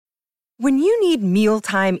When you need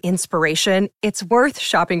mealtime inspiration, it's worth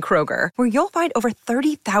shopping Kroger, where you'll find over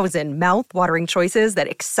 30,000 mouth-watering choices that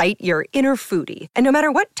excite your inner foodie. And no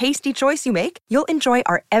matter what tasty choice you make, you'll enjoy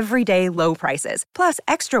our everyday low prices, plus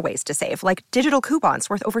extra ways to save, like digital coupons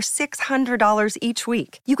worth over $600 each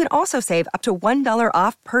week. You can also save up to $1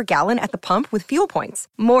 off per gallon at the pump with fuel points.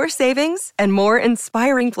 More savings and more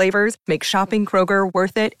inspiring flavors make shopping Kroger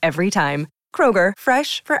worth it every time. Kroger,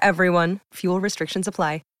 fresh for everyone. Fuel restrictions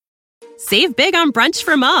apply. Save big on brunch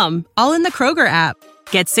for mom, all in the Kroger app.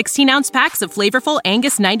 Get 16-ounce packs of flavorful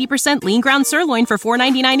Angus 90% lean ground sirloin for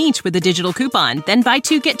 $4.99 each with a digital coupon. Then buy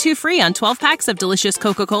 2, get 2 free on 12 packs of delicious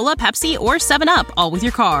Coca-Cola, Pepsi, or 7-Up, all with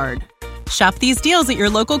your card. Shop these deals at your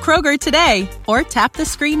local Kroger today, or tap the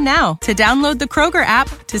screen now to download the Kroger app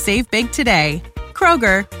to save big today.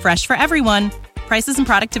 Kroger, fresh for everyone. Prices and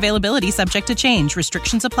product availability subject to change.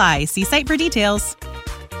 Restrictions apply. See site for details.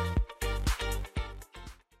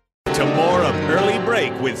 To more of Early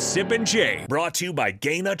Break with Sip and Jay, brought to you by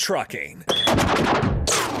Gaina Trucking.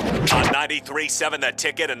 On 93.7 The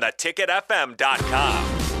Ticket and theticketfm.com.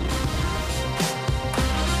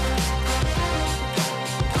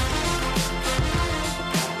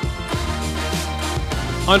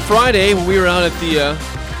 On Friday, when we were out at the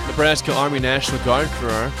Nebraska Army National Guard for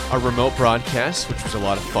our remote broadcast, which was a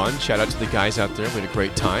lot of fun. Shout out to the guys out there. We had a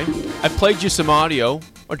great time. I played you some audio,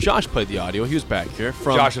 or Josh played the audio. He was back here.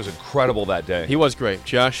 Josh was incredible that day. He was great.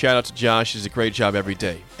 Josh, shout out to Josh. He does a great job every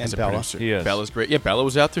day as a Bella. producer. He is. Bella's great. Yeah, Bella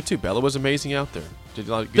was out there too. Bella was amazing out there. Did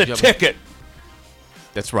a lot of good job. Ticket.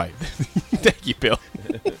 That's right. Thank you, Bill.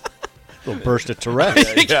 A little burst of Tourette.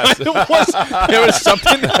 Yes. There was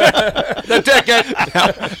something there. The ticket.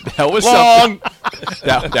 That was Long.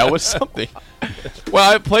 something. That was something.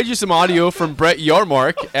 Well, I played you some audio from Brett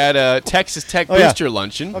Yormark at a Texas Tech Booster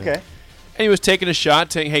Luncheon. Okay. And he was taking a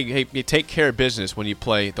shot saying, hey, you take care of business when you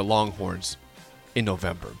play the Longhorns in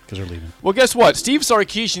November. Because they're leaving. Well, guess what? Steve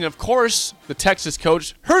Sarkisian, of course, the Texas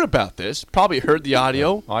coach, heard about this, probably heard the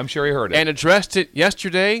audio. I'm sure he heard it. And addressed it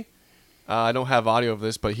yesterday. I don't have audio of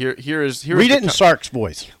this, but here is Read it in Sark's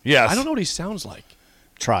voice. Yes. I don't know what he sounds like.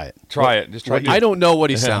 Try it. Try it. Just try it. I don't know what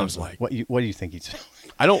he sounds like. What do you think he's?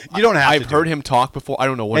 I don't. You don't have I've to do heard it. him talk before. I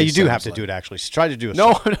don't know what. Yeah, he you do sounds have to like. do it. Actually, try to do it.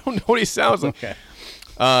 No, I don't know what he sounds like. Okay.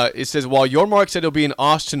 It says while Yormark said he'll be in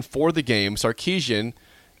Austin for the game, Sarkisian.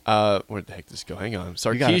 Where the heck did this go? Hang on.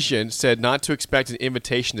 Sarkisian said not to expect an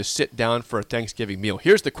invitation to sit down for a Thanksgiving meal.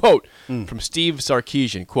 Here's the quote from Steve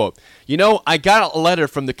Sarkisian. Quote, I got a letter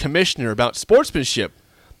from the commissioner about sportsmanship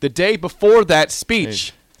the day before that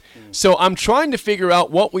speech. So I'm trying to figure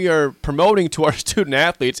out what we are promoting to our student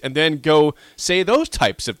athletes and then go say those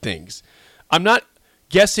types of things. I'm not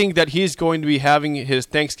guessing that he's going to be having his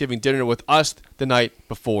Thanksgiving dinner with us the night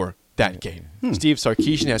before that game. Steve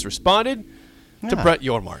Sarkisian has responded to Brett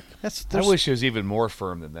Yormark. I wish it was even more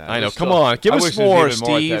firm than that. I know. Come on. Give us more, Steve.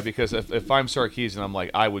 Like that because if I'm Sarkisian, I'm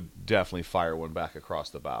like, I would definitely fire one back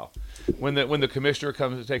across the bow. When the commissioner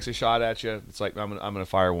comes and takes a shot at you, it's like, I'm gonna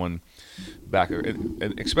fire one back.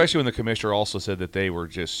 And especially when the commissioner also said that they were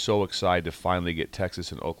just so excited to finally get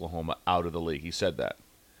Texas and Oklahoma out of the league. He said that.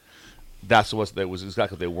 That was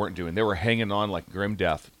exactly what they weren't doing. They were hanging on like grim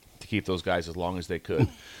death to keep those guys as long as they could.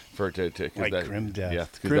 Like grim death. Yeah,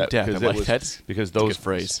 Grim death. I like that. Because That's a those good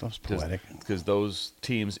phrase. That was poetic. Because those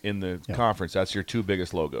teams in the conference, that's your two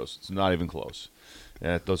biggest logos. It's not even close.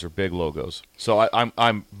 Those are big logos. So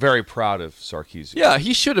I'm very proud of Sarkisian. Yeah,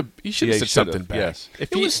 he should have said something back. Yes.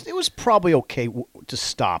 It was probably okay to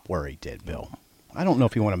stop where he did, Bill. I don't know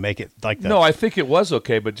if you want to make it like that. No, I think it was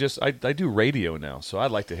okay, but just I do radio now, so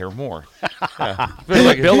I'd like to hear more.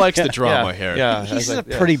 Bill likes the drama here. Yeah, He's a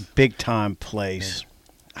pretty big time place.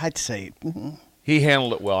 I'd say he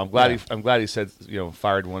handled it well. I'm glad he said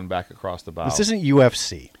fired one back across the bow. this isn't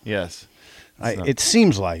UFC. Yes. It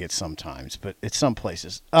seems like it sometimes, but it's some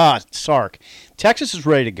places. Sark, Texas is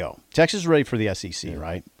ready to go. Texas is ready for the SEC,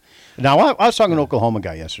 right? Now, I was talking to an Oklahoma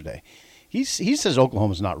guy yesterday. He says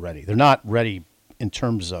Oklahoma's not ready. They're not ready in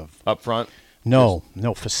terms of up front. No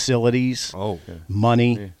facilities,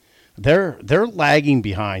 money. Yeah. They're lagging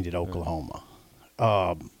behind at Oklahoma.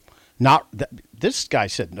 This guy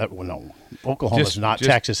said no. Oklahoma's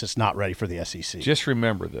Texas. It's not ready for the SEC. Just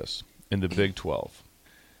remember this: in the Big 12,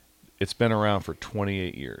 it's been around for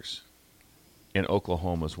 28 years, and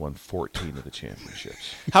Oklahoma's won 14 of the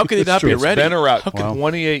championships. How could they not be ready? It's been around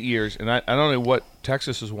 28 years, and I don't know what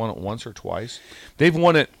Texas has won it once or twice. They've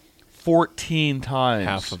won it 14 times.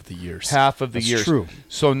 Half of the years. That's true.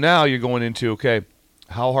 So now you're going into,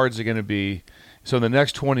 how hard is it going to be? So in the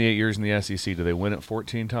next 28 years in the SEC, do they win it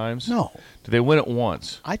 14 times? No. Do they win it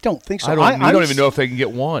once? I don't think so. I don't even know if they can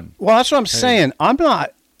get one. Well, that's what I'm saying. I'm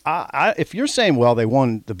not if you're saying, well, they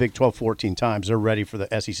won the Big 12 14 times, they're ready for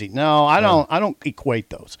the SEC. No, I don't equate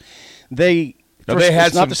those. They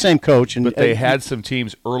had not the same coach, but they had some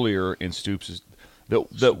teams earlier in Stoops'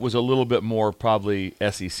 that was a little bit more probably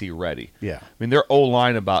SEC ready. Yeah, I mean their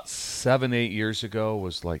O-line about 7-8 years ago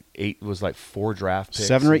was like 4 draft picks.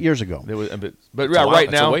 7 or 8 years ago. But right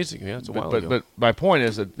now, it's a while ago. But my point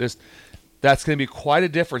is that that's going to be quite a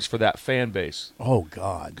difference for that fan base. Oh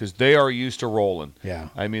God, because they are used to rolling. Yeah,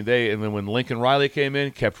 I mean and then when Lincoln Riley came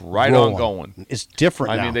in, kept right on going. It's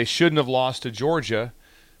different. I mean they shouldn't have lost to Georgia.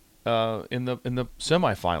 In the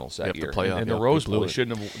semifinals that year, in the Rose Bowl, they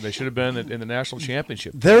should have been in the national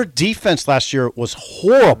championship. Their defense last year was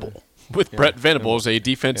horrible. With Brett Venables, a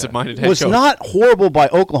defensive-minded head coach. It was not horrible by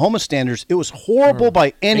Oklahoma standards. It was horrible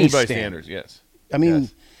by any standards. Yes, I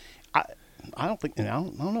mean, I don't think. I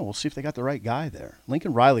don't know. We'll see if they got the right guy there.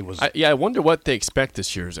 Lincoln Riley was. I wonder what they expect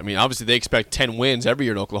this year. I mean, obviously they expect 10 wins every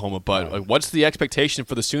year in Oklahoma, but what's the expectation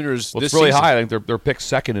for the Sooners this season? It's really high. I think they're picked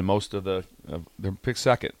second in most of the. They're picked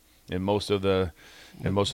second. In most of the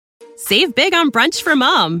Save big on brunch for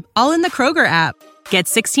mom, all in the Kroger app. Get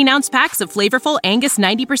 16-ounce packs of flavorful Angus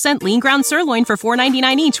 90% lean ground sirloin for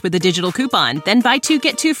 $4.99 each with a digital coupon. Then buy 2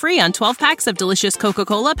 get 2 free on 12 packs of delicious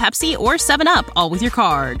Coca-Cola, Pepsi, or 7-Up, all with your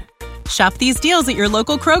card. Shop these deals at your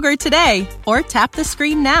local Kroger today, or tap the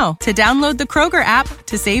screen now to download the Kroger app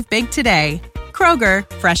to save big today. Kroger,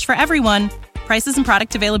 fresh for everyone. Prices and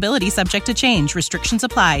product availability subject to change. Restrictions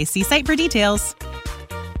apply. See site for details.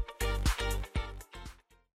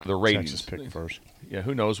 The ratings Texas picked first. Yeah,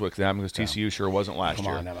 who knows what because TCU sure wasn't last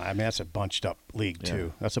year. Come on, I mean that's a bunched up league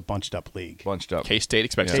too. That's a bunched up league. Bunched up. K-State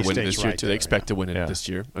expects to win it this year too. They expect to win it this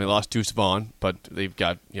year. I mean, they lost Deuce Vaughn, but they've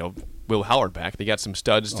got Will Howard back. They got some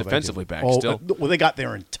studs defensively back still. Well, they got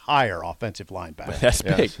their entire offensive line back. That's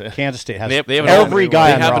big. Kansas State has they have every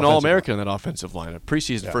guy. They have an All-American on that offensive line. A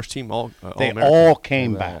preseason first team All-American. They all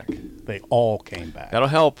came back. They all came back. That'll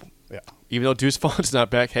help. Yeah. Even though Deuce Vaughn's not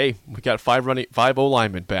back, hey, we got 5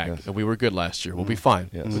 O-linemen back, and we were good last year. We'll be fine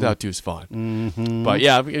without Deuce Vaughn. Mm-hmm. But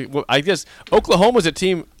yeah, I guess Oklahoma's a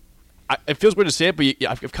team. It feels weird to say it, but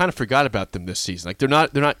I've kind of forgot about them this season. Like they're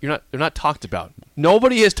not talked about.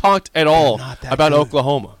 Nobody has talked at all about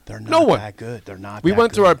Oklahoma. They're not that good. They're not. We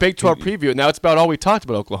went through our Big 12 preview, and now it's about all we talked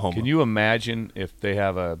about Oklahoma. Can you imagine if they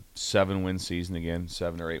have a 7-win season again,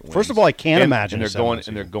 7 or 8 wins? First of all, I can't imagine.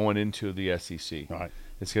 And they're going into the SEC. Right.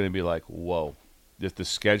 It's going to be like, whoa, if the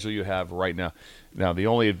schedule you have right now. Now, the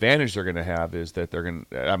only advantage they're going to have is that they're going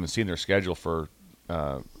to – I haven't seen their schedule for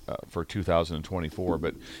 2024,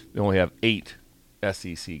 but they only have 8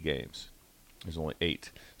 SEC games. There's only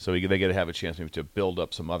 8. So they get to have a chance maybe to build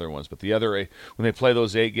up some other ones. But the other – when they play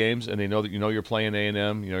those 8 games and they know that you're playing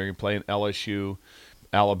A&M, you're playing LSU,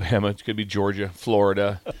 Alabama, it could be Georgia,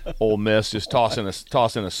 Florida, Ole Miss, just tossing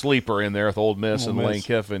a sleeper in there with Ole Miss and Lane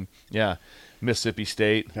Kiffin. Yeah. Mississippi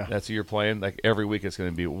State, that's who you're playing. Like every week, it's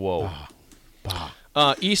going to be whoa.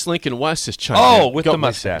 East Lincoln West is chiming with the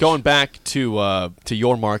mustache. Going back to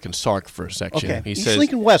Yormark and Sark for a section. Okay, he East says,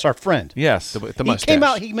 Lincoln West, our friend. Yes, the he mustache. Came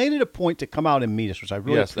out. He made it a point to come out and meet us, which I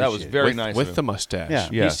really appreciate. That was very nice with the mustache. Yeah.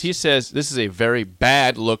 Yes. He says this is a very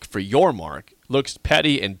bad look for Yormark. Looks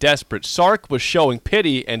petty and desperate. Sark was showing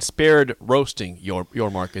pity and spared roasting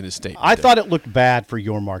Yormark in his statement. I thought it looked bad for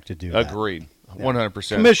Yormark to do that. Agreed,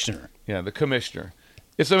 100%. Commissioner. Yeah, the commissioner.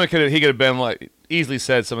 If someone he could have been like easily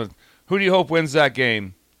said something. Who do you hope wins that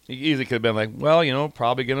game? He easily could have been like, well,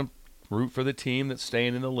 probably going to root for the team that's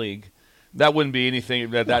staying in the league. That wouldn't be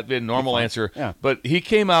anything. That'd be a normal answer. Yeah. But he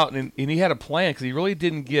came out and he had a plan because he really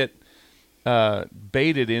didn't get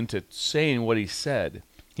baited into saying what he said.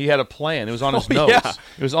 He had a plan. It was on his notes. Yeah.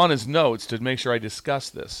 It was on his notes to make sure I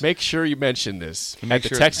discussed this. Make sure you mention this at the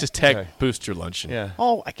Texas Tech Booster Luncheon. Yeah.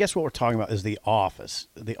 Oh, I guess what we're talking about is the office.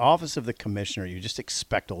 The office of the commissioner, you just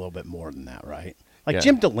expect a little bit more than that, right? Like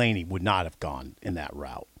Jim Delaney would not have gone in that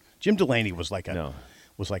route. Jim Delaney was like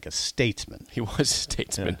a statesman. He was a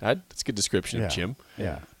statesman. Yeah. That's a good description of Jim.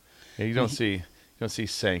 Yeah. You don't see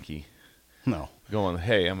Sankey. No. Going,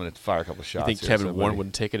 hey, I'm going to fire a couple shots. You think Kevin Warren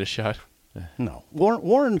wouldn't take it a shot? No.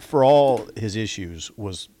 Warren, for all his issues,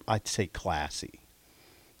 was, I'd say, classy.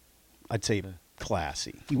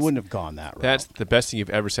 He wouldn't have gone that route. That's the best thing you've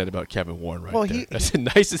ever said about Kevin Warren there. That's the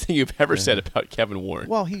nicest thing you've ever said about Kevin Warren.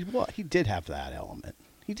 Well, he did have that element.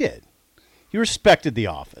 He did. He respected the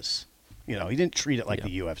office. He didn't treat it like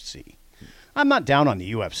the UFC. I'm not down on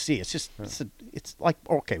the UFC. It's just, it's like,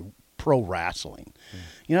 okay, pro wrestling.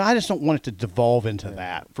 I just don't want it to devolve into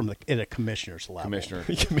that at a commissioner's level.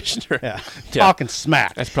 Commissioner. Yeah. Talking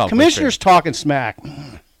smack. That's probably commissioner's fair. Talking smack.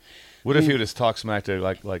 What if he would just talk smack to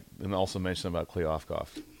like and also mention about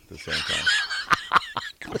Kleofkoff at the same time?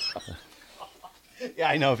 Yeah,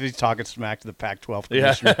 I know. If he's talking smack to the Pac-12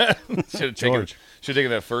 commissioner. Should have taken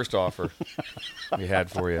that first offer we had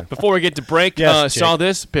for you. Before we get to break, Yes, saw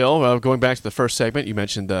this, Bill, going back to the first segment, you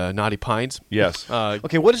mentioned Naughty Pines. Yes.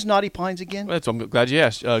 Okay, what is Naughty Pines again? I'm glad you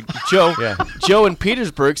asked. Joe Joe in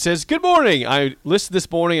Petersburg says, good morning. I listened this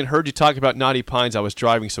morning and heard you talk about Naughty Pines. I was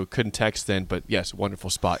driving, so couldn't text then, but yes, wonderful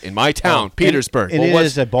spot in my town, Petersburg. And it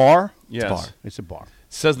is a bar? Yes. It's a bar.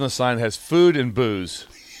 Says on the sign has food and booze.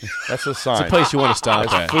 That's the sign. It's a place you want to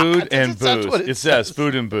stop at. Food and That's booze. what It says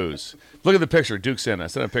food and booze. Look at the picture Duke sent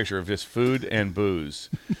us. Sent a picture of just food and booze.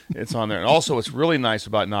 It's on there. And also, what's really nice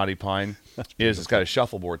about Naughty Pine is it's got a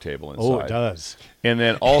shuffleboard table inside. Oh, it does. And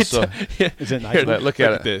then also, Is it nice? look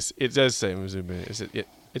at it. This. It does say, it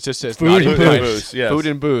just says Food Naughty and Pines. booze, yes. Food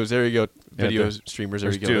and booze. There you go. Yeah, Video streamers.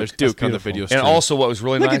 There you go. Duke. There's Duke That's on the beautiful. video And stream. also, what was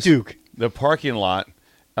really Look nice, at Duke. the parking lot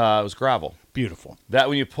was gravel. Beautiful. That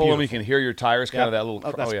when you pull them, you Beautiful. can hear your tires kind of Yeah. that little.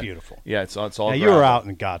 Oh, that's yeah. beautiful. Yeah, it's all. Yeah, gravel. you were out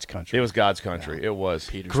in God's country. It was God's country. It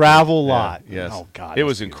was. Gravel lot. Yes. Oh, God. It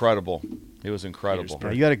was that's beautiful. incredible. It was incredible.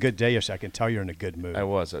 Yeah, you had a good day yesterday. I can tell you're in a good mood. I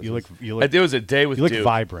was. You look. It was a day with you look Duke.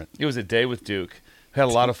 vibrant. It was a day with Duke. Had a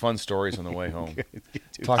lot of fun stories on the way home.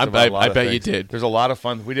 Talked I about a lot of bet you things. did. There's a lot of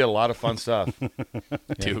fun. We did a lot of fun stuff.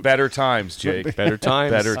 Yeah, better times, Jake. Better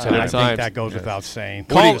times. Better I times. think that goes without saying.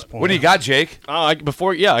 What do you got, Jake? I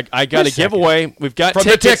got a giveaway. We've got From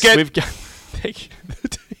the tickets. ticket.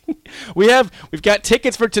 We've got we've got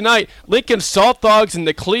tickets for tonight. Lincoln Salt Dogs and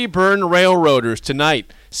the Cleburne Railroaders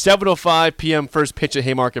tonight. 7:05 p.m. first pitch at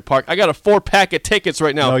Haymarket Park. I got a 4-pack of tickets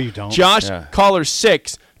right now. No, you don't. Josh, Yeah. caller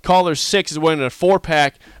 6 is winning a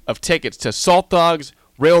 4-pack of tickets to Salt Dogs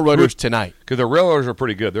Railroaders tonight. Because the Railroaders are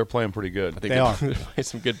pretty good. They're playing pretty good. I think They are. they're playing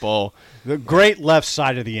some good ball. The great left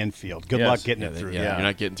side of the infield. Good Yes. luck getting it through. Yeah, you're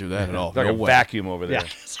not getting through that at all. They're like No a way. vacuum over there. Yeah.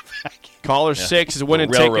 Caller 6 is winning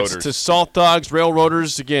Railroaders. tickets to Salt Dogs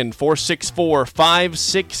Railroaders. Again,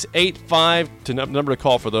 464-5685 to number to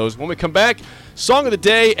call for those. When we come back, Song of the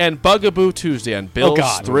Day and Bugaboo Tuesday on Bill's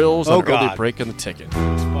God. Thrills Oh, on Early God. Break on the Ticket.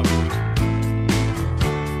 It's fun.